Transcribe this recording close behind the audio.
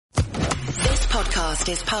podcast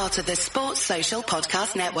is part of the Sports Social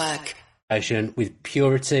Podcast Network. With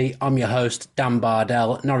Purity, I'm your host, Dan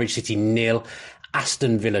Bardell. Norwich City 0,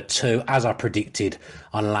 Aston Villa 2, as I predicted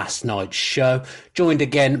on last night's show. Joined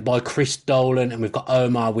again by Chris Dolan, and we've got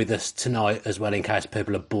Omar with us tonight as well, in case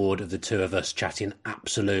people are bored of the two of us chatting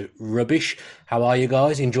absolute rubbish. How are you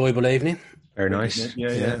guys? Enjoyable evening? Very nice.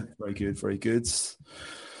 Yeah. Very good.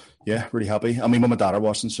 Yeah, really happy. I mean, Mum and Dad are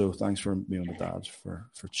watching, so thanks for me and Dad for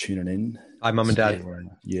tuning in. Hi, Mum and Dad.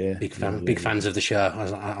 Yeah. Big fans of the show.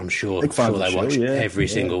 I'm sure. Big fans they of the watch show, every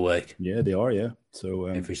single week. Yeah, they are. Yeah. So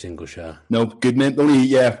every single show. No, good man.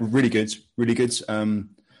 Really good. I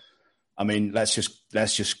mean, let's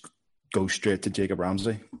just go straight to Jacob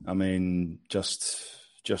Ramsey. I mean, just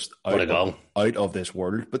out of this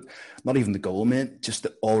world. But not even the goal, mate. Just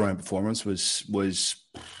the all round performance was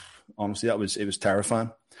honestly it was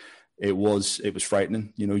terrifying. It was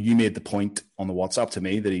frightening. You know, you made the point on the WhatsApp to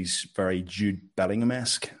me that he's very Jude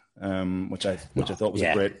Bellingham-esque, which I thought was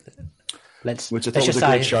a great. Let's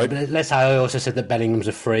say I also said that Bellingham's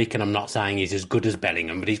a freak, and I'm not saying he's as good as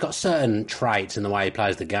Bellingham, but he's got certain traits in the way he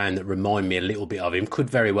plays the game that remind me a little bit of him. Could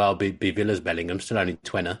very well be Villa's Bellingham, still only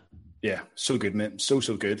 20. Yeah, so good, mate. So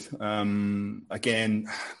good. Again,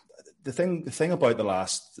 the thing about the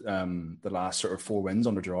last sort of 4 wins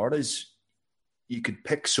under Gerrard is you could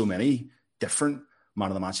pick so many different man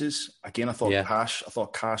of the matches. Again, I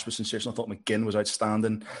thought Cash was sensational. I thought McGinn was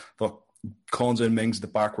outstanding. I thought Konza and Mings at the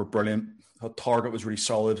back were brilliant. I thought Target was really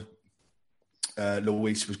solid.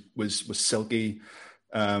 Luis was silky.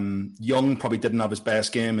 Young probably didn't have his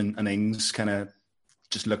best game, and Ings kind of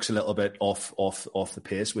just looks a little bit off the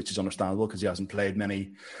pace, which is understandable because he hasn't played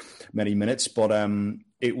many minutes. But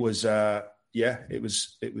it was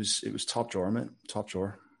top drawer, mate. Top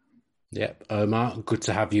drawer. Yeah, Omar, good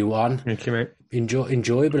to have you on. Thank you, mate.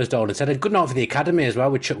 Enjoyable, as Dolan said. A good night for the academy as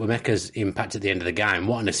well, with Chukwuemeka's impact at the end of the game.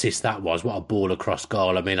 What an assist that was. What a ball across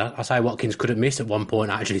goal. I mean, I say Watkins couldn't miss at one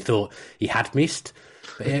point. I actually thought he had missed.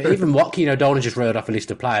 But even Watkins, Dolan just reeled off a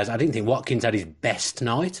list of players. I didn't think Watkins had his best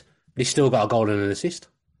night, but he's still got a goal and an assist.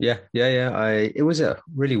 Yeah. It was a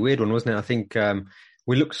really weird one, wasn't it? I think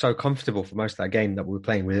we looked so comfortable for most of that game that we were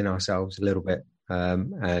playing within ourselves a little bit.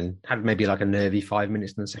 And had maybe like a nervy 5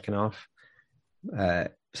 minutes in the second half.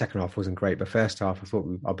 Second half wasn't great, but first half I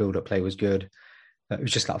thought our build-up play was good. It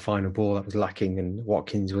was just that final ball that was lacking, and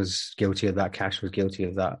Watkins was guilty of that. Cash was guilty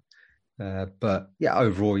of that. But yeah,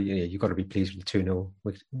 overall, you've got to be pleased with the 2-0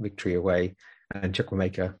 victory away. And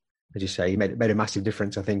Chukwuemeka, as you say, he made a massive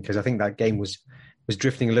difference, I think, because I think that game was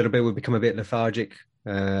drifting a little bit. We'd become a bit lethargic,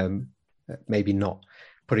 maybe not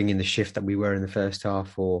putting in the shift that we were in the first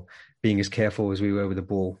half, or being as careful as we were with the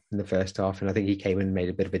ball in the first half. And I think he came in and made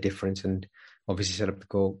a bit of a difference, and obviously set up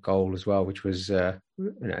the goal as well, which was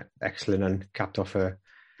excellent, and capped off an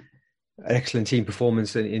excellent team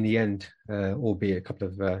performance in the end, albeit a couple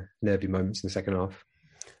of nervy moments in the second half.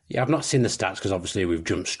 Yeah, I've not seen the stats because obviously we've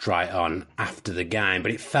jumped straight on after the game,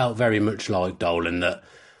 but it felt very much like, Dolan,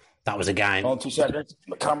 that was a game. Oh, 2 seconds.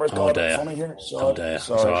 My camera's got a bit funny here. Sorry.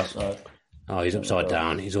 Oh, he's upside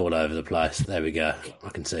down. He's all over the place. There we go. I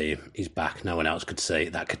can see him. He's back. No one else could see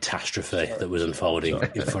that catastrophe that was unfolding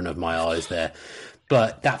in front of my eyes there.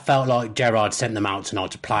 But that felt like Gerrard sent them out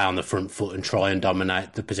tonight to play on the front foot and try and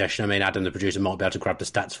dominate the possession. I mean, Adam, the producer, might be able to grab the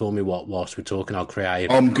stats for me whilst we're talking. I'll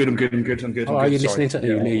create. I'm good. Oh, are you listening to?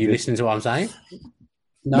 Are you listening to what I'm saying?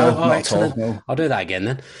 No, excellent. At all, no. I'll do that again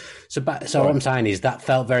then. So what I'm saying is that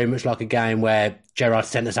felt very much like a game where Gerrard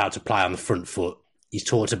sent us out to play on the front foot. He's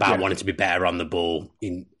talked about wanting to be better on the ball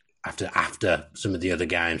after some of the other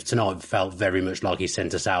games. Tonight felt very much like he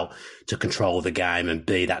sent us out to control the game and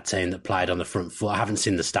be that team that played on the front foot. I haven't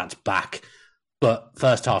seen the stats back, but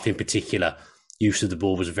first half in particular, use of the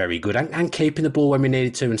ball was very good, and keeping the ball when we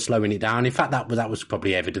needed to and slowing it down. In fact, that was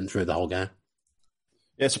probably evident through the whole game.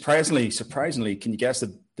 Yeah, surprisingly, can you guess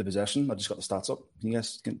the possession? I just got the stats up. Can you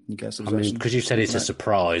guess the possession? I mean, because you said it's a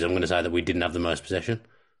surprise, I'm going to say that we didn't have the most possession.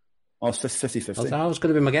 Oh, it's 50-50. That was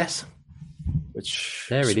going to be my guess. Which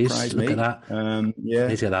there it is. Look me. at that. Yeah,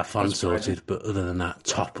 need to get that font sorted. But other than that,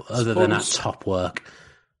 top work.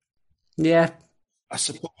 Yeah, I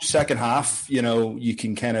suppose second half, you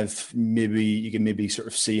can maybe sort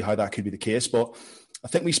of see how that could be the case. But I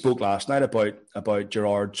think we spoke last night about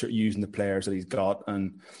Gerrard using the players that he's got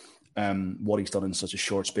and what he's done in such a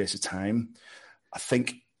short space of time. I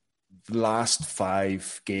think the last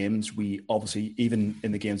 5 games, we obviously, even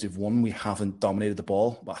in the games we've won, we haven't dominated the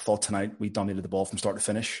ball. But I thought tonight we dominated the ball from start to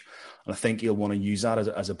finish. And I think he'll want to use that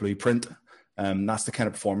as a blueprint. That's the kind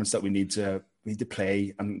of performance that we need to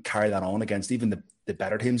play and carry that on against even the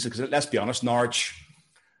better teams. Because let's be honest, Norwich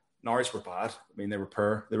Norwich were bad. I mean, they were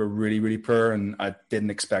poor. They were really, really poor, and I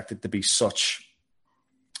didn't expect it to be such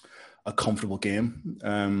a comfortable game.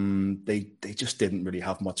 They just didn't really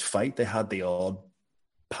have much fight. They had the odd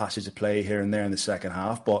passage of play here and there in the second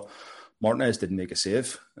half, but Martinez didn't make a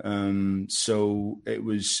save. So it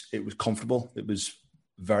was comfortable. It was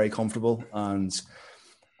very comfortable, and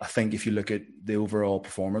I think if you look at the overall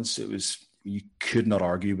performance, you could not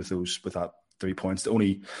argue with that 3 points. The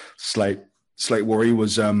only slight worry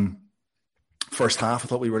was first half. I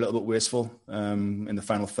thought we were a little bit wasteful in the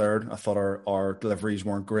final third. I thought our deliveries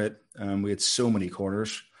weren't great. We had so many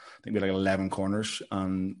corners. I think we had like 11 corners,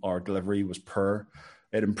 and our delivery was poor.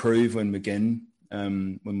 It improved when McGinn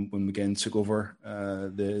when McGinn took over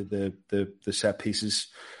the set pieces.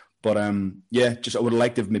 But I would have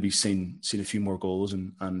liked to have maybe seen a few more goals,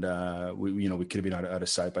 and we could have been out of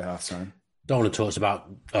sight by half time. Dolan talks about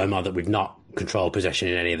Omar that we've not controlled possession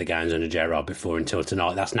in any of the games under Gerrard before until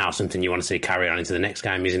tonight. That's now something you want to see carry on into the next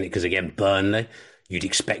game, isn't it? Because again, Burnley, you'd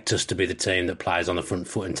expect us to be the team that plays on the front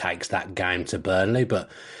foot and takes that game to Burnley, but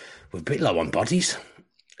we're a bit low on bodies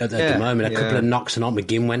at the moment. A couple of knocks and on.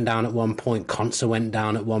 McGinn went down at one point. Konsa went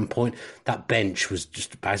down at one point. That bench was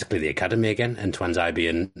just basically the academy again, and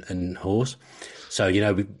Twanzebe and Horse. So,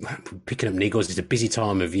 we're picking up niggles. It's a busy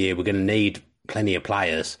time of year. We're going to need plenty of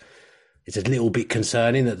players. It's a little bit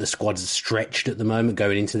concerning that the squad's stretched at the moment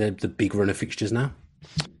going into the big run of fixtures now.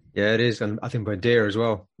 Yeah, it is. And I think Buendia as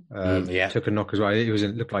well took a knock as well. It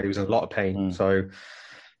looked like he was in a lot of pain. So,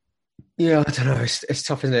 yeah, I don't know. It's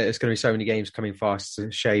tough, isn't it? It's going to be so many games coming fast. It's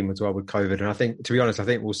a shame as well with COVID. And I think, to be honest,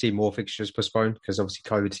 we'll see more fixtures postponed because obviously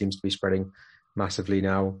COVID seems to be spreading massively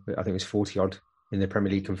now. I think it's 40-odd in the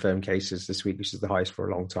Premier League confirmed cases this week, which is the highest for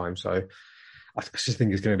a long time. So I just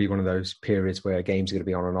think it's going to be one of those periods where games are going to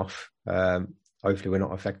be on and off. Hopefully we're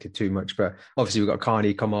not affected too much. But obviously we've got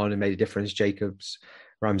Carney come on and made a difference. Jacobs,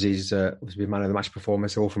 Ramsey's obviously man of the match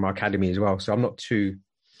performance, all from our academy as well. So I'm not too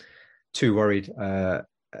worried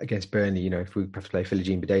against Burnley. If we have to play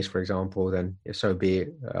Philogene Bidace, for example, then so be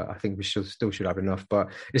it. I think we still should have enough. But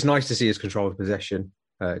it's nice to see us control the possession.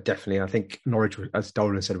 Definitely. I think Norwich, as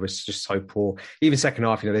Dolan said, was just so poor. Even second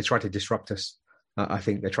half, they tried to disrupt us. I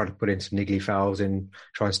think they tried to put in some niggly fouls and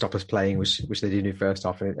try and stop us playing, which they did in the first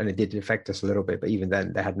half, and it did affect us a little bit. But even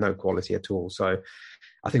then, they had no quality at all. So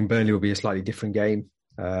I think Burnley will be a slightly different game.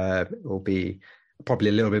 It will be probably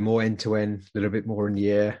a little bit more end-to-end, a little bit more in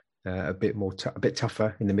the air, a bit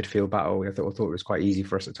tougher in the midfield battle. I thought it was quite easy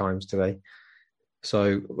for us at times today.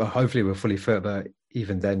 So hopefully we're fully fit. But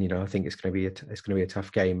even then, I think it's going to be a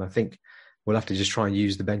tough game. I think we'll have to just try and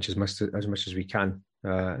use the bench as much as we can.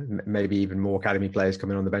 Maybe even more academy players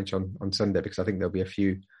coming on the bench on Sunday, because I think there'll be a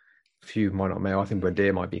few might not make. I think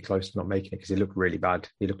Buendia might be close to not making it because he looked really bad.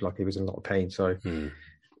 He looked like he was in a lot of pain. So,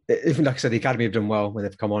 even like I said, the academy have done well when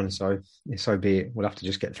they've come on. So be it. We'll have to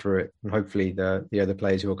just get through it, and hopefully the other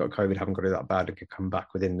players who have got COVID haven't got it that bad and can come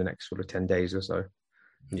back within the next sort of 10 days or so.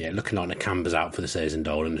 Yeah, looking like Nakamba's out for the season,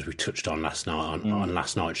 Dolan, as we touched on last night on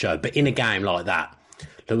last night's show. But in a game like that,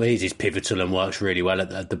 Louise is pivotal and works really well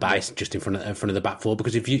at the base, just in front of the back four,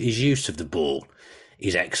 because his use of the ball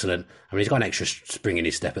is excellent. I mean, he's got an extra spring in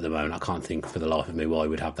his step at the moment. I can't think for the life of me why he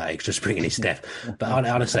would have that extra spring in his step. But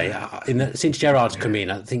honestly, since Gerrard's come in,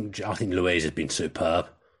 I think Louise has been superb.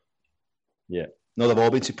 Yeah. No, they've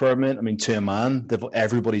all been superb, mate. I mean, to a man,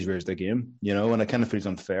 everybody's raised their game, and I kind of feel it's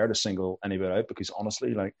unfair to single anybody out because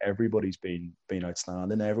honestly, like everybody's been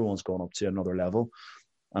outstanding. Everyone's gone up to another level.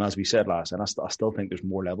 And as we said last night, I still think there's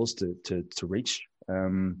more levels to reach.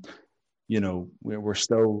 We're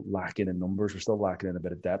still lacking in numbers. We're still lacking in a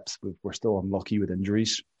bit of depth. We're still unlucky with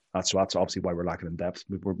injuries. That's obviously why we're lacking in depth.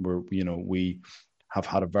 We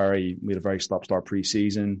had a very stop-start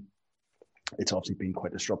pre-season. It's obviously been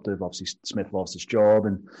quite disruptive. Obviously, Smith lost his job,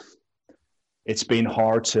 and it's been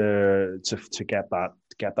hard to get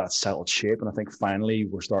that settled shape. And I think finally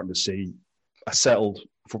we're starting to see a settled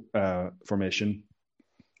formation,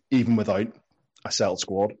 even without a settled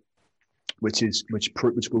squad, which goes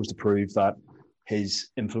to prove that his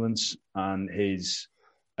influence and his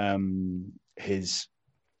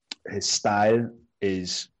style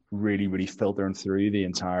is really, really filtering through the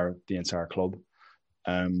entire club.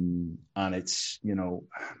 And it's,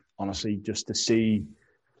 honestly, just to see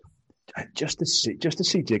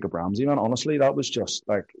Jacob Ramsey, man, honestly, that was just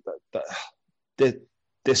like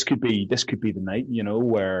this could be the night,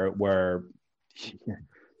 where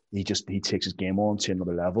he takes his game on to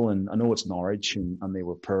another level. And I know it's Norwich and they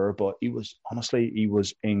were poor, but he was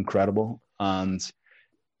incredible. And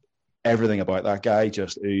everything about that guy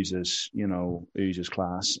just oozes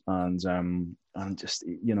class. And just,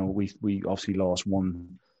 we obviously lost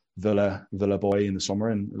one Villa boy in the summer,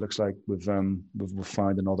 and it looks like we've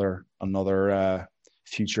found another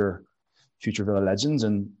future Villa legends.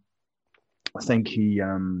 And I think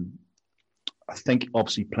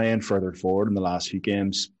obviously playing further forward in the last few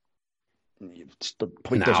games, I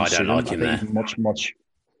don't like him there.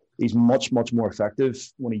 He's much more effective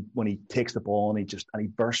when he takes the ball and he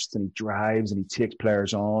bursts and he drives and he takes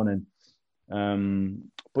players on. And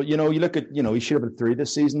but you look at he should have been 3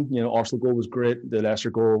 this season. Arsenal goal was great. The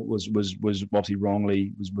Leicester goal was obviously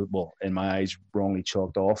in my eyes wrongly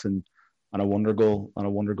chalked off, and a wonder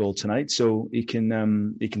goal tonight. So he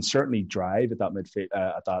can certainly drive at that midfield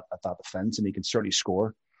at that defense, and he can certainly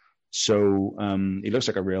score. So he looks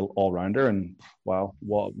like a real all rounder, and wow,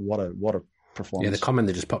 what a performance. Yeah, the comment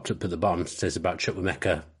that just popped up at the bottom says about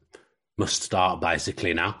Chukwuemeka must start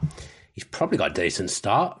basically now. He's probably got a decent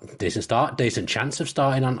chance of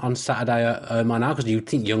starting on Saturday now, because you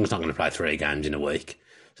think Young's not going to play 3 games in a week.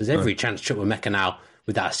 So there's every chance Chukwuemeka now,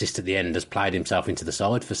 with that assist at the end, has played himself into the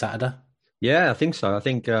side for Saturday. Yeah, I think so. I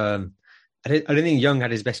think I don't think Young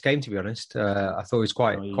had his best game, to be honest. I thought he was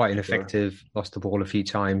quite ineffective. Sure. Lost the ball a few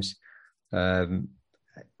times, and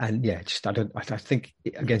yeah, I think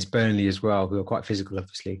against Burnley as well, who are quite physical,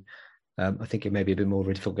 obviously. I think it may be a bit more of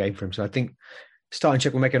a difficult game for him. So I think starting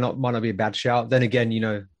Chukwuemeka might not be a bad shout. Then again,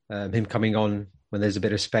 him coming on when there's a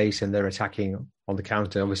bit of space and they're attacking on the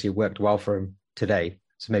counter, obviously worked well for him today.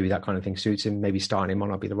 So maybe that kind of thing suits him. Maybe starting him might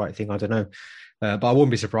not be the right thing. I don't know. But I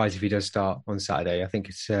wouldn't be surprised if he does start on Saturday. I think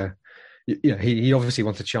it's, he obviously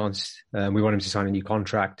wants a chance. We want him to sign a new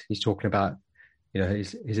contract. He's talking about,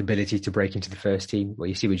 his ability to break into the first team. Well,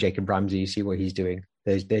 you see with Jacob Ramsey, you see what he's doing.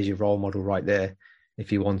 There's your role model right there, if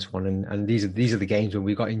he wants one. And these are the games when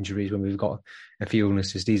we've got injuries, when we've got a few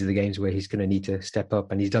illnesses. These are the games where he's going to need to step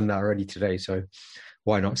up, and he's done that already today. So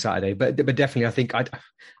why not Saturday? But definitely, I think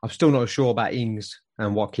I'm still not sure about Ings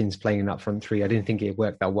and Watkins playing in that front 3. I didn't think it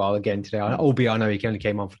worked that well again today. Albeit I know he only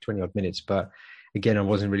came on for 20 odd minutes, but again, I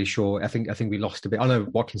wasn't really sure. I think we lost a bit. I know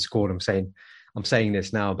Watkins scored. I'm saying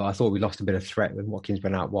this now, but I thought we lost a bit of threat when Watkins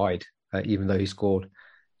went out wide, even though he scored.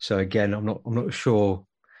 So again, I'm not sure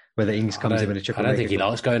whether Ings comes in with a chip. I don't think he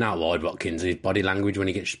likes going out wide, Watkins. His body language when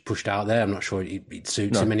he gets pushed out there, I'm not sure it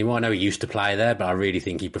suits him anymore. I know he used to play there, but I really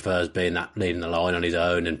think he prefers being that leading the line on his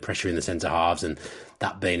own and pressuring the centre halves, and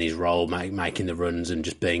that being his role, making the runs and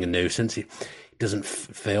just being a nuisance. He doesn't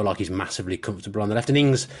feel like he's massively comfortable on the left. And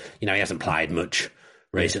Ings, he hasn't played much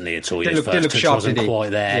recently at all. His first touch wasn't quite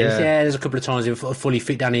there. Yeah, there's a couple of times he fully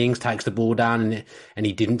fit. Danny Ings takes the ball down and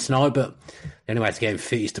he didn't tonight, but the only way to get him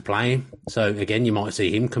fit is to play him. So again, you might see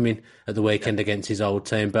him coming at the weekend against his old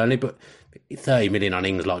team, Burnley. But 30 million on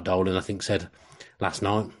Ings, like Dolan, I think, said last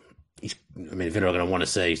night. Villa are going to want to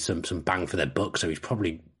see some bang for their buck, so he's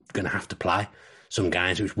probably going to have to play some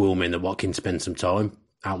games, which will mean that Watkins spends some time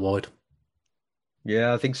out wide.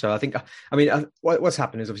 Yeah, I think so. What's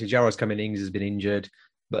happened is obviously Gerrard's come in, Ings has been injured,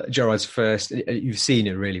 but Gerrard's first, you've seen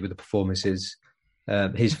it really with the performances.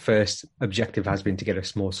 His first objective has been to get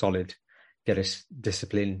us more solid, get us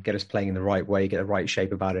disciplined, get us playing in the right way, get the right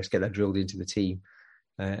shape about us, get that drilled into the team.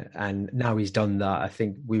 And now he's done that, I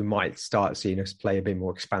think we might start seeing us play a bit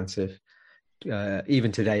more expansive.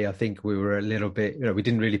 Even today, I think we were a little bit, we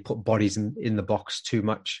didn't really put bodies in the box too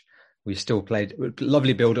much. We still played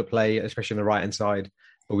lovely build-up play, especially on the right-hand side,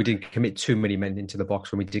 but we didn't commit too many men into the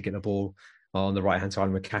box when we did get the ball on the right-hand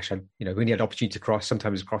side. When Cash had, when he had opportunity to cross,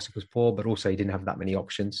 sometimes his crossing was poor, but also he didn't have that many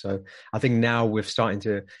options. So I think now everyone's starting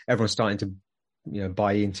to,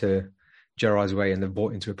 buy into Gerrard's way, and they've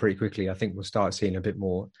bought into it pretty quickly. I think we'll start seeing a bit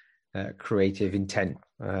more creative intent,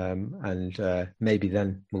 and maybe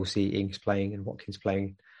then we'll see Ings playing and Watkins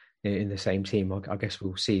playing in the same team. I guess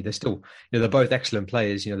we'll see. They're still, they're both excellent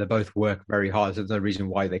players. They both work very hard. So there's no reason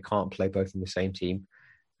why they can't play both in the same team.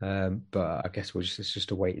 But I guess it's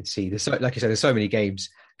just a wait and see. Like I said, there's so many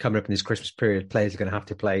games coming up in this Christmas period. Players are going to have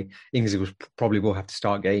to play. Ings probably will have to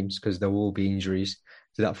start games because there will be injuries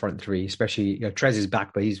to that front 3. Especially, Trez is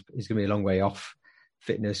back, but he's going to be a long way off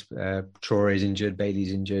fitness. Traore is injured.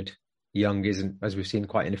 Bailey's injured. Young isn't, as we've seen,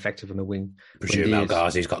 quite ineffective on the wing. Presume El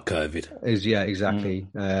Ghazi's got COVID. Yeah, exactly.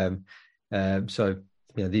 So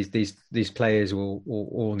these players will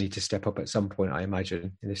all need to step up at some point, I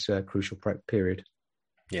imagine, in this crucial period.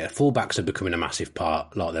 Yeah, fullbacks are becoming a massive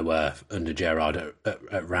part, like they were under Gerrard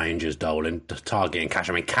at Rangers, Dolan, targeting Cash.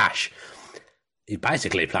 Cash is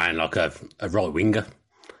basically playing like a right winger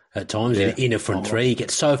at times in a front 3. He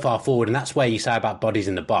gets so far forward, and that's where you say about bodies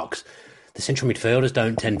in the box. The central midfielders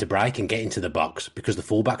don't tend to break and get into the box because the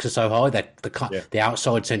fullbacks are so high. The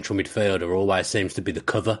outside central midfielder always seems to be the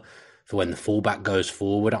cover for when the fullback goes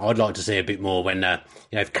forward. I'd like to see a bit more when,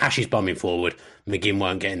 if Cash is bombing forward, McGinn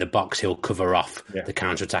won't get in the box, he'll cover off the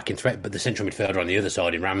counter-attacking threat. But the central midfielder on the other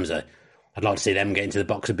side in Ramsey, I'd like to see them get into the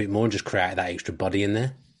box a bit more and just create that extra body in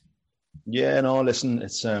there. Yeah, no, listen,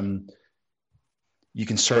 it's you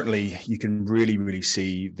can really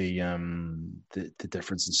see the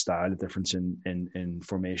difference in style, the difference in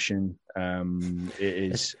formation. It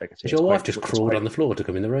is. Like I say, Has your wife just crawled on the floor to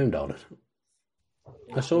come in the room, darling?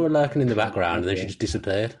 I saw her lurking in the background, and then she just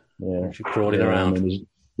disappeared. Yeah, she crawling around. I mean,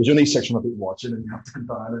 there's only a section of people watching, and you have to come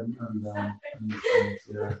down and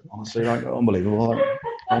honestly, like unbelievable.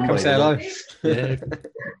 Come say hello. Yeah,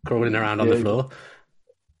 crawling around on the floor.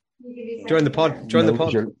 Join the pod. The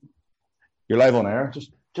pod. You're live on air.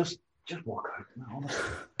 Just walk out. No,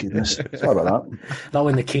 goodness, sorry about that. Like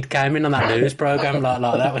when the kid came in on that news program, like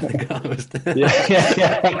that when the guy was there.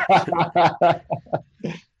 Yeah.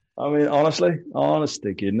 I mean, honest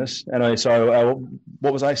to goodness. Anyway, so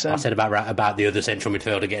what was I saying? I said about the other central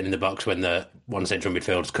midfielder getting in the box when the one central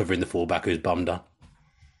midfielder's covering the fullback who's bombed on.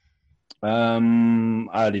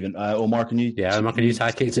 Omar, can you? Yeah, Omar, can you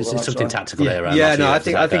take it? It's something tactical there. I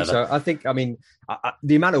think so. I think, I mean,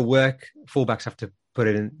 the amount of work fullbacks have to put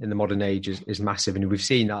in the modern age is massive, and we've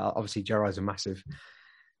seen obviously Gerrard's a massive.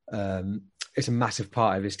 It's a massive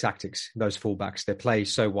part of his tactics. Those fullbacks, they play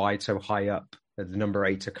so wide, so high up. The number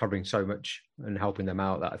 8s are covering so much and helping them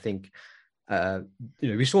out that I think.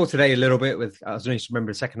 We saw today a little bit with. I was only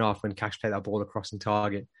remember the second half when Cash played that ball across in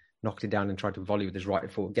target, knocked it down and tried to volley with his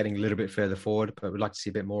right foot, getting a little bit further forward, but we'd like to see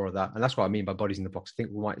a bit more of that. And that's what I mean by bodies in the box. I think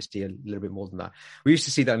we might see a little bit more than that. We used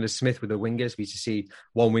to see that under Smith with the wingers. We used to see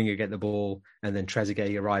one winger get the ball and then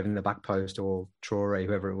Trezeguet arrive in the back post or Traore,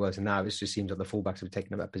 whoever it was. And now it just seems like the fullbacks have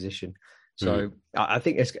taken up that position. So I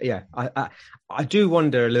think I do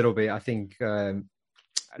wonder a little bit. I think, I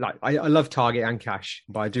love Target and Cash,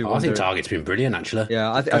 but I do wonder. I think Target's been brilliant, actually.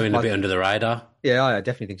 Yeah. Going a bit under the radar. Yeah, I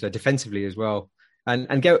definitely think so. Defensively as well. And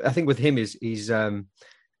I think with him he's I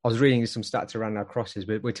was reading some stats around our crosses.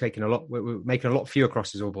 We're making a lot fewer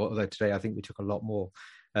crosses, although today I think we took a lot more,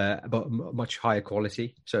 but much higher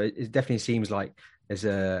quality. So it definitely seems like there's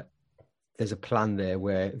a plan there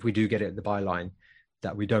where if we do get it at the byline,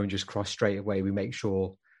 that we don't just cross straight away. We make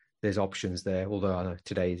sure there's options there. Although I know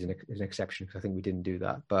today is an exception because I think we didn't do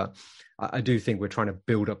that. But I do think we're trying to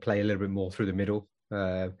build up play a little bit more through the middle.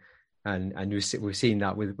 And we've seen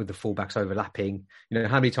that with the fullbacks overlapping.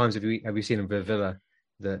 How many times have we seen in Villa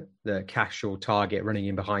the Cash or Target running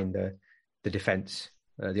in behind the defence,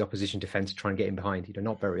 the opposition defence, trying to get in behind?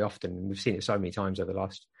 Not very often, and we've seen it so many times over the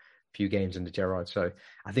last few games under Gerrard. So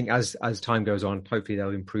I think as time goes on, hopefully they'll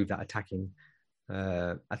improve that attacking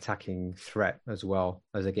threat as well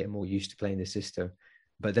as they get more used to playing this system.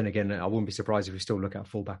 But then again, I wouldn't be surprised if we still look at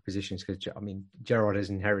fullback positions because Gerrard has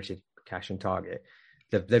inherited Cash and Target.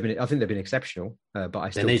 I think they've been exceptional, but I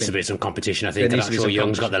still there needs to be some competition. I think I'm not sure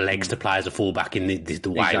Young's got the legs to play as a fullback in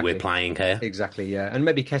the way we're playing here. Exactly, yeah, and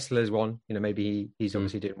maybe Kessler's one. Maybe he's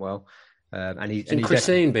obviously doing well. And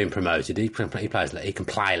Christine being promoted, he plays. He can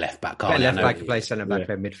play left back. Play left back, he can play centre back,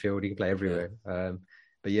 play midfield. He can play everywhere. Yeah.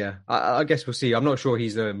 But yeah, I guess we'll see. I'm not sure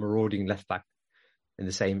he's a marauding left back in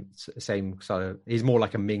the same sort of. He's more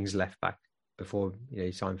like a Mings left back before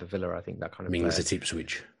he signed for Villa. I think that kind of Mings at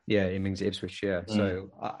Ipswich. Yeah, it means Ipswich. Yeah,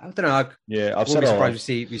 so I don't know. I've said surprised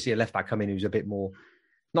we see a left back come in who's a bit more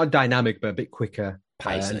not dynamic, but a bit quicker,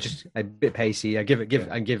 pacey, and just a bit pacey.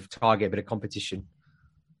 Give Target a bit of competition.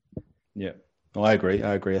 Yeah, I agree.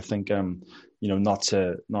 I think not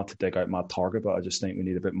to dig out Matt Target, but I just think we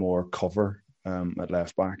need a bit more cover at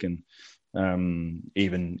left back and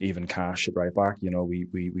even Cash at right back.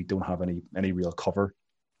 We don't have any real cover.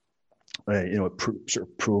 Sort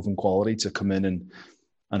of proven quality to come in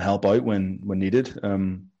and help out when needed.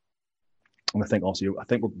 And I think also, we're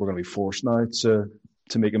going to be forced now to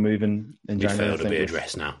make a move in January. Midfield will be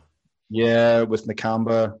addressed now. Yeah, with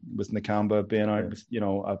Nakamba being out,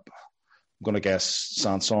 I'm going to guess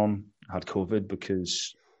Sanson had COVID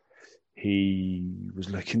because he was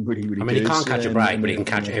looking really, really good. He can't catch a break, but he can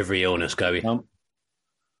catch every illness going.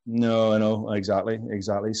 No, I know, exactly.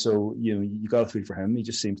 So, you got to feel for him. He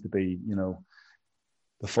just seems to be,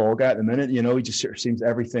 the fall guy at the minute. He just sort of seems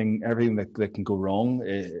everything that can go wrong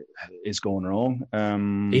is going wrong.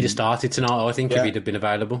 He'd have started tonight, I think, if he'd have been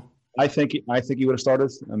available. I think he would have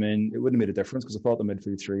started. I mean, it wouldn't have made a difference because I thought the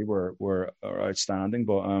midfield three were outstanding.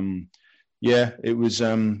 But it was.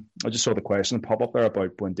 I just saw the question pop up there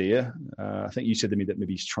about Buendia. I think you said to me that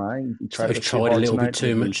maybe he's trying. He tried a little bit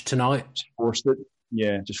too much tonight. Just forced it.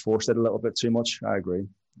 Yeah, just forced it a little bit too much. I agree.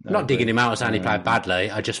 I'm not digging him out saying he played badly.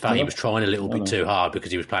 I just felt he was trying a little bit too hard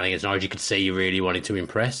because he was playing against Norwich. You could see he really wanted to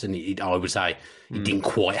impress, and I would say it didn't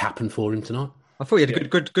quite happen for him tonight. I thought he had a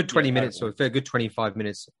good 20 minutes or a good 25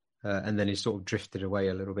 minutes, and then he sort of drifted away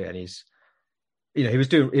a little bit. And he was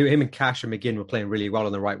doing, him and Cash and McGinn were playing really well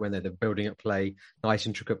on the right when they're building up play, nice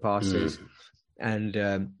intricate passes, and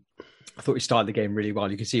I thought he started the game really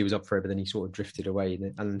well. You could see he was up for it, but then he sort of drifted away.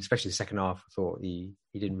 And especially the second half, I thought he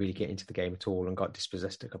didn't really get into the game at all and got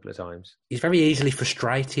dispossessed a couple of times. He's very easily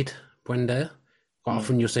frustrated, Buendia. Quite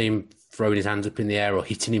often you'll see him throwing his hands up in the air or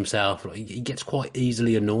hitting himself. He gets quite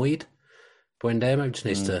easily annoyed. Buendia maybe just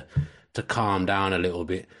needs to calm down a little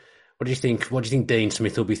bit. What do you think? What do you think Dean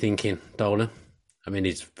Smith will be thinking, Dolan? I mean,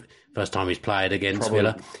 it's first time he's played against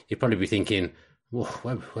Villa. He'd probably be thinking, where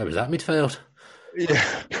was that midfield? Yeah,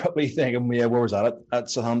 probably thinking, where was that at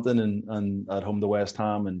Southampton and at home to West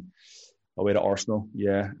Ham and away to Arsenal?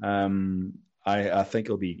 Yeah, I think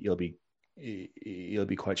he'll be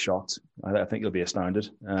quite shocked. I think he'll be astounded.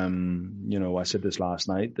 I said this last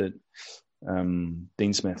night that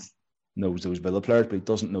Dean Smith knows those Villa players, but he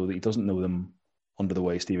doesn't know them under the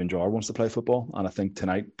way Steven Gerrard wants to play football. And I think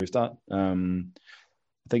tonight proves that.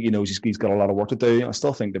 I think he knows he's got a lot of work to do. I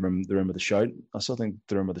still think they're in with a shout. I still think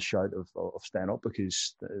they're in with a shout of staying up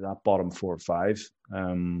because that bottom 4 or 5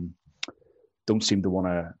 don't seem to want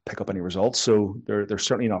to pick up any results. So they're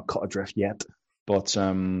certainly not cut adrift yet. But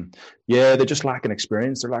they're just lacking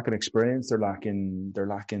experience. They're lacking experience. They're lacking.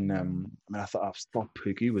 I thought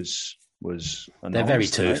Pookie was. They're very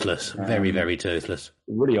toothless. Very, very toothless.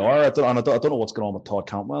 They really are. I don't know what's going on with Todd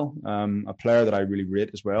Cantwell, a player that I really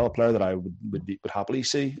rate as well, a player that I would happily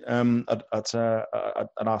see at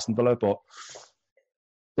Aston Villa, but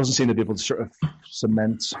doesn't seem to be able to sort of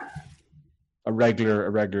cement a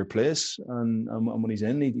regular place. And when he's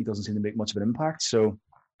in, he doesn't seem to make much of an impact. So,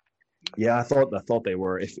 yeah, I thought they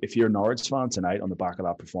were. If you're a Norwich fan tonight on the back of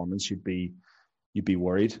that performance, you'd be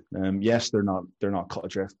worried. Yes, they're not cut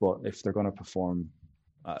adrift, but if they're going to perform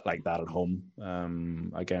like that at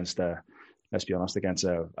home against let's be honest, against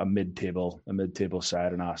a mid-table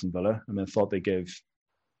side in Aston Villa, I mean, I thought they give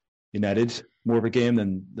United more of a game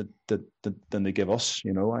than they give us.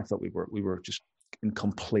 I thought we were just in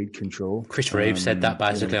complete control. Chris Reeves said that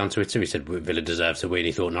basically on Twitter. He said Villa deserves to win.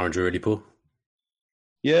 He thought Norwich were really poor.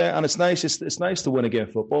 Yeah, and it's nice. It's nice to win a game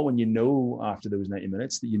of football when you know after those 90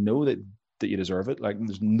 minutes that you know that you deserve it. Like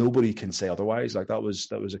there's nobody can say otherwise. Like that was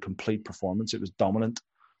a complete performance. It was dominant.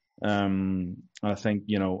 And I think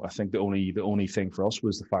the only thing for us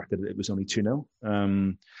was the fact that it was only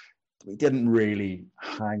 2-0. We didn't really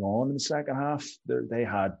hang on in the second half. They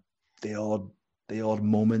had the odd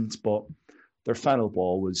moment, but their final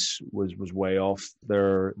ball was way off.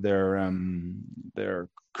 Their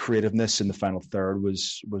creativeness in the final third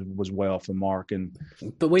was way off the mark.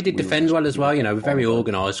 But we did defend well as well. We're very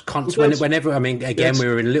organised. Whenever, I mean, again, we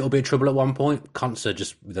were in a little bit of trouble at one point. Conser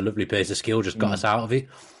just with a lovely piece of skill just got us out of it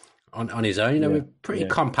on his own. We're pretty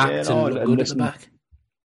compact and look good at the back.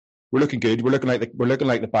 We're looking good. We're looking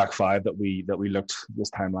like the back five that we looked this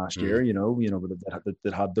time last year.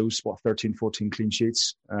 That had those 13, 14 clean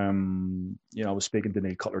sheets. I was speaking to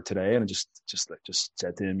Neil Cutler today, and I just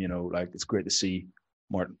said to him, it's great to see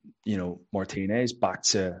Martinez back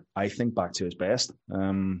to his best.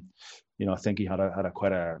 I think he had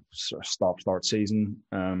quite a sort of stop-start season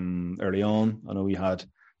early on. I know he had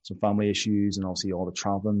some family issues and obviously all the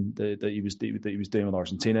traveling that he was doing with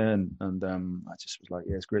Argentina, and I just was like,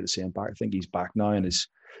 it's great to see him back. I think he's back now and is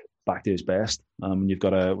back to his best. When you've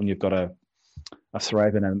got a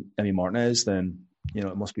thriving Emi Martinez, then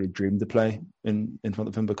it must be a dream to play in front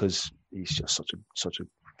of him because he's just such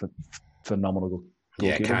a phenomenal goalkeeper.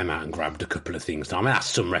 Yeah, came out and grabbed a couple of things. I mean, that's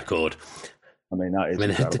some record. I mean, that is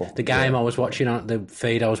incredible. The game I was watching on the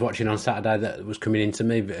feed I was watching on Saturday that was coming into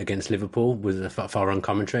me against Liverpool was a foreign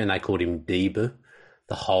commentary, and they called him Debu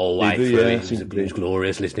the whole way through. It was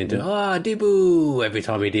glorious listening to Debu every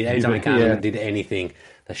time he did. Every time he came and did anything,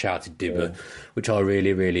 they shouted Debu, which I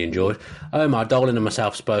really, really enjoyed. Omar Dolan and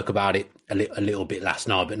myself spoke about it a little bit last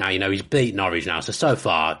night, but now he's beat Norwich now. So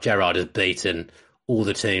far, Gerrard has beaten all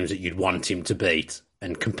the teams that you'd want him to beat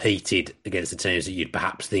and competed against the teams that you'd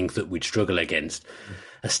perhaps think that we'd struggle against.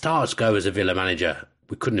 As starts go as a Villa manager,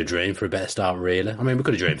 we couldn't have dreamed for a better start, really. I mean, we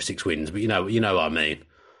could have dreamed for 6 wins, but you know what I mean.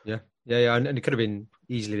 Yeah, and it could have been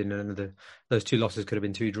easily been those 2 losses could have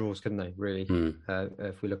been 2 draws, couldn't they? Really,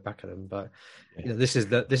 if we look back at them. But this is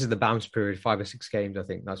the bounce period, 5 or 6 games. I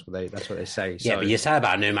think that's what they say. Yeah, but you say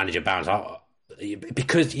about a new manager bounce.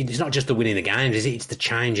 Because it's not just the winning the games, is it? It's the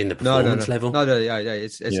change in the performance level. No,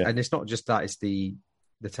 and it's not just that. It's the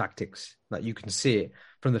tactics. Like you can see it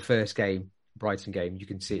from the first game. Brighton game, you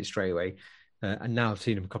can see it straight away. And now I've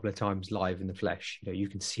seen them a couple of times live in the flesh. You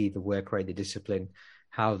can see the work rate, the discipline,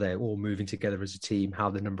 how they're all moving together as a team,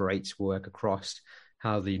 how the number 8s work across,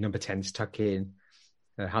 how the number 10s tuck in,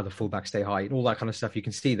 how the fullbacks stay high, and all that kind of stuff. You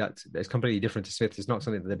can see that it's completely different to Smith. It's not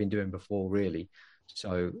something that they've been doing before, really.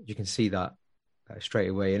 So you can see that straight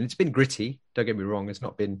away. And it's been gritty. Don't get me wrong. It's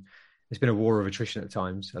been a war of attrition at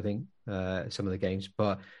times, I think, some of the games,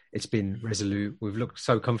 but it's been resolute. We've looked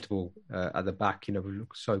so comfortable at the back. We've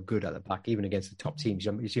looked so good at the back, even against the top teams.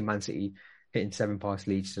 You see Man City hitting 7-pass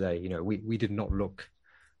leads today. We did not look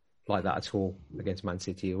like that at all against Man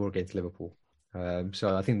City or against Liverpool.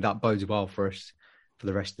 So I think that bodes well for us for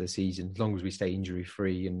the rest of the season, as long as we stay injury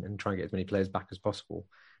free and try and get as many players back as possible.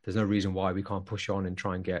 There's no reason why we can't push on and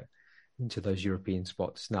try and get into those European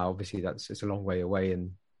spots. Now, obviously, it's a long way away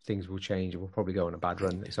and things will change. We'll probably go on a bad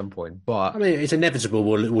run at some point. But it's inevitable.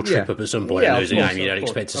 We'll trip up at some point and lose a game. You don't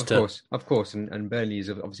expect us to. Of course. And Burnley is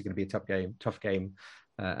obviously going to be a tough game,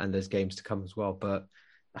 and there's games to come as well. But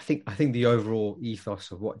I think the overall ethos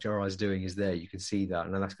of what Gerrard's doing is there. You can see that,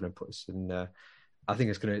 and that's going to put us in. I think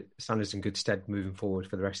it's going to stand us in good stead moving forward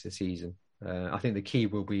for the rest of the season. I think the key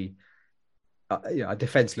will be, our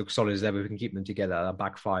defence looks solid as ever. We can keep them together. Our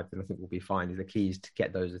back five, then I think we'll be fine. The key is to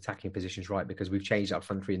get those attacking positions right, because we've changed our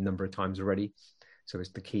front three a number of times already. So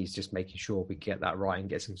it's the key is just making sure we get that right and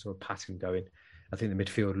get some sort of pattern going. I think the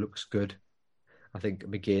midfield looks good. I think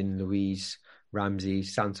McGinn, Louise, Ramsey,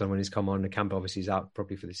 Sanson when he's come on. The camp obviously is out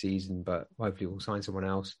probably for the season, but hopefully we'll sign someone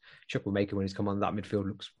else. Chukwuemeka when he's come on, that midfield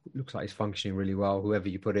looks like it's functioning really well. Whoever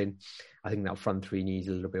you put in, I think that front three needs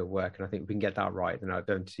a little bit of work, and I think if we can get that right, then I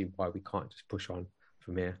don't see why we can't just push on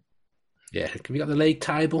from here. Yeah, have we got the league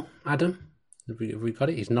table, Adam? Have we got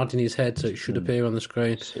it? He's nodding his head, so it should appear on the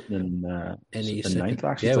screen. Sitting in ninth,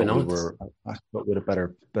 actually. Yeah, we're ninth. I thought we had a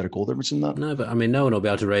better goal difference than that. No, but no one will be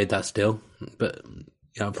able to read that still. But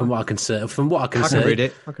from what I can see, read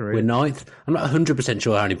it. We're ninth. I'm not 100%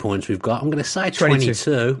 sure how many points we've got. I'm going to say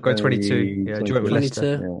 22. Got 22. Yeah,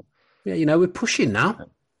 22. Yeah, we're pushing now.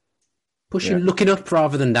 Looking up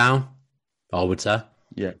rather than down, I would say.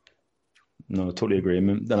 Yeah. No, I totally agree.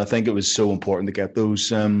 And I think it was so important to get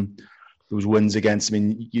those wins against.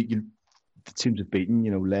 The teams have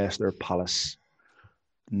beaten, Leicester, Palace,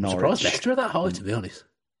 Norwich. I'm surprised Leicester are that high, to be honest.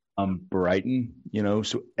 Brighton,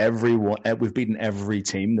 so we've beaten every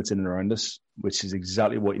team that's in and around us, which is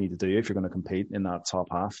exactly what you need to do if you're going to compete in that top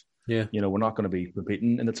half. Yeah. We're not going to be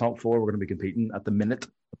competing in the top four. We're going to be competing at the minute.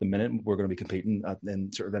 We're going to be competing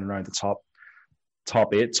in around the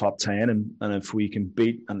top 8, top 10, and if we can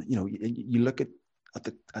beat, and you look at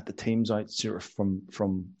the teams out sort of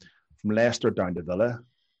from Leicester down to Villa,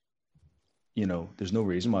 there's no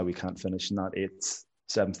reason why we can't finish in that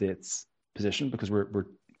 7th, 8th position, because we're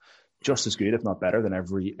just as good, if not better, than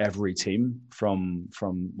every team from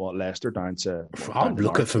what Leicester down to. I'm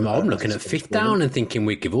looking at 5th down and thinking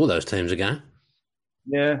we give all those teams a game.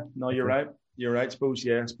 Yeah, no, you're right. You're right. Suppose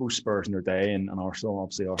Spurs in their day and Arsenal,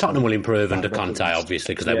 obviously. Tottenham will improve under Conte,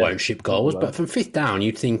 obviously, because they won't ship goals. But from 5th down,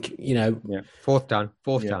 you'd think, 4th down,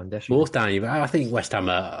 definitely. 4th down. I think West Ham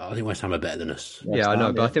are better than us. Yeah, I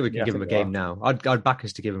know, but I think we can give them a game now. I'd back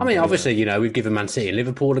us to give them. Obviously, we've given Man City and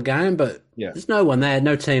Liverpool a game, but there's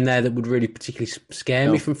no team there that would really particularly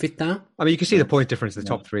scare me from 5th down. You can see the point difference. The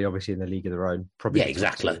top 3, obviously, in the league of their own. Probably. Yeah,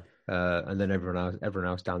 exactly. And then everyone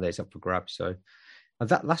else down there is up for grabs. So.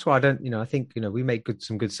 That's why I don't. I think we make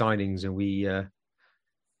some good signings and we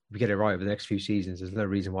get it right over the next few seasons. There's no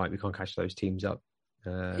reason why we can't catch those teams up.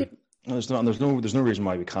 There's no reason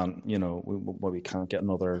why we can't. Why we can't get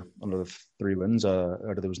another 3 wins out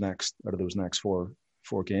of those next 4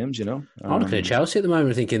 games. I'm looking at Chelsea at the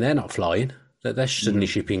moment, thinking they're not flying. They're suddenly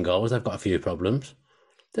shipping goals. They've got a few problems.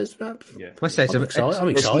 I'm excited.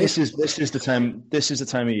 This is the time. This is the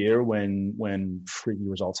time of year when freaky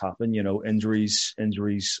results happen. Injuries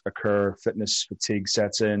occur, fitness fatigue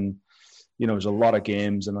sets in. There's a lot of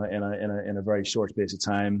games in a very short space of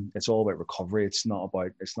time. It's all about recovery. It's not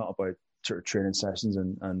about sort of training sessions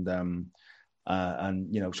and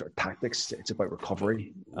sort of tactics. It's about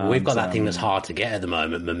recovery. We've got that thing that's hard to get at the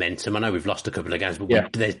moment, momentum. I know we've lost a couple of games,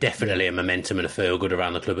 but there's definitely a momentum and a feel good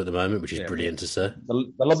around the club at the moment, which is brilliant to see. I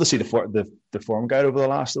love to see the form guide over the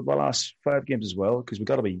last 5 games as well, because we've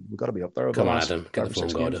got to be up there. Come on, Adam, get the form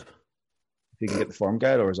guide up. If you can get the form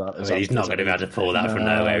guide, or is that? He's not going to be able to pull that from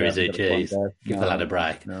nowhere, is he? Jeez, give the lad a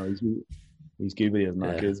break. No, he's good, but he isn't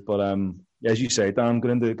that good. But as you say, Dan,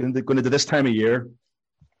 going into this time of year.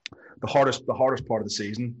 The hardest part of the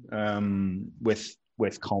season,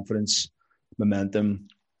 with confidence, momentum,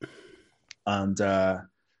 and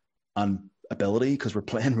ability because we're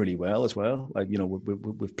playing really well as well. Like, you know,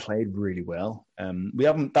 we've played really well. We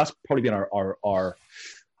haven't. That's probably been our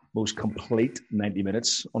most complete 90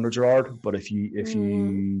 minutes under Gerrard. But if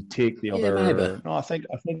you take the other, maybe. no, I think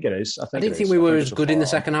it is. I didn't think we were as good in the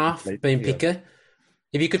second half, being picky.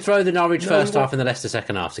 If you could throw the Norwich first half and the Leicester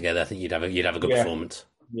second half together, I think you'd have a good performance.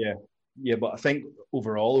 Yeah, but I think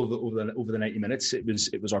overall over the 90 minutes, it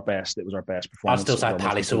was our best. It was our best performance. I'd still say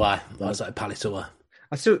Palace away. That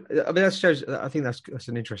shows. I think that's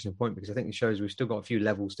an interesting point because I think it shows we've still got a few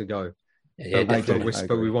levels to go. Yeah,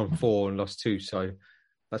 but we won 4 and lost 2, so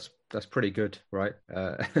that's pretty good, right?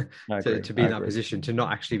 To be in that position, to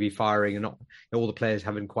not actually be firing and not all the players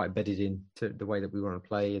haven't quite bedded in to the way that we want to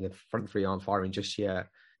play, and the front three aren't firing just yet.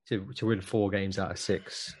 To win 4 games out of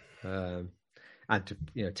 6, and to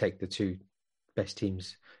take the 2 best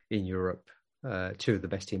teams in Europe, 2 of the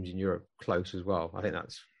best teams in Europe close as well. I think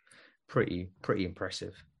that's pretty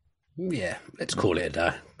impressive. Yeah, let's call it a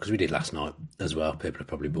day, because we did last night as well. People are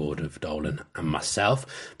probably bored of Dolan and myself.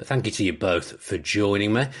 But thank you to you both for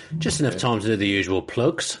joining me. Just enough time to do the usual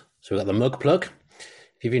plugs. So we've got the mug plug.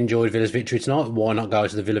 If you've enjoyed Villa's victory tonight, why not go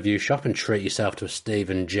to the Villa View shop and treat yourself to a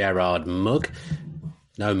Steven Gerrard mug?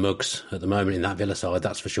 No mugs at the moment in that Villa side,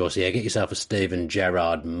 that's for sure. So yeah, get yourself a Steven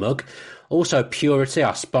Gerrard mug. Also, Purity,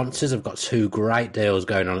 our sponsors, have got 2 great deals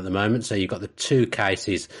going on at the moment. So you've got the 2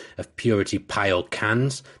 cases of Purity Pale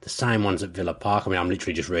cans, the same ones at Villa Park. I mean, I'm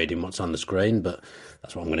literally just reading what's on the screen, but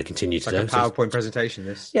that's what I'm going to continue to do. Like a PowerPoint presentation,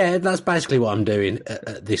 this. Yeah, that's basically what I'm doing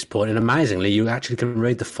at this point. And amazingly, you actually can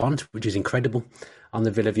read the font, which is incredible, on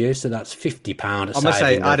the Villa View. So that's £50. I must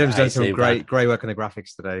say, Adam's done some great work on the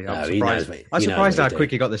graphics today. I'm surprised how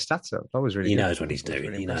quick he got the stats up. That was really good. He knows what he's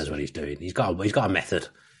doing. He knows what he's doing. He's got a method.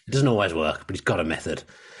 It doesn't always work, but he's got a method.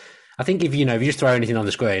 I think if you just throw anything on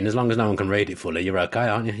the screen, as long as no one can read it fully, you're okay,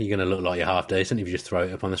 aren't you? You're going to look like you're half decent if you just throw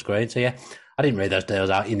it up on the screen. So yeah, I didn't read those deals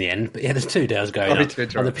out in the end, but yeah, there's 2 deals going on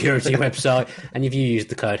the Purity website. And if you use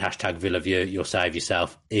the code #VillaView, you'll save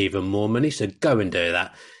yourself even more money. So go and do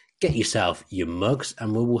that. Get yourself your mugs,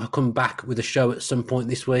 and we will come back with a show at some point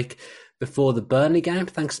this week before the Burnley game.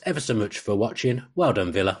 Thanks ever so much for watching. Well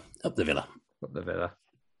done, Villa. Up the Villa. Up the Villa.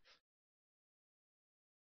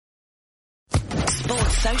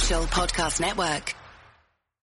 Sports Social Podcast Network.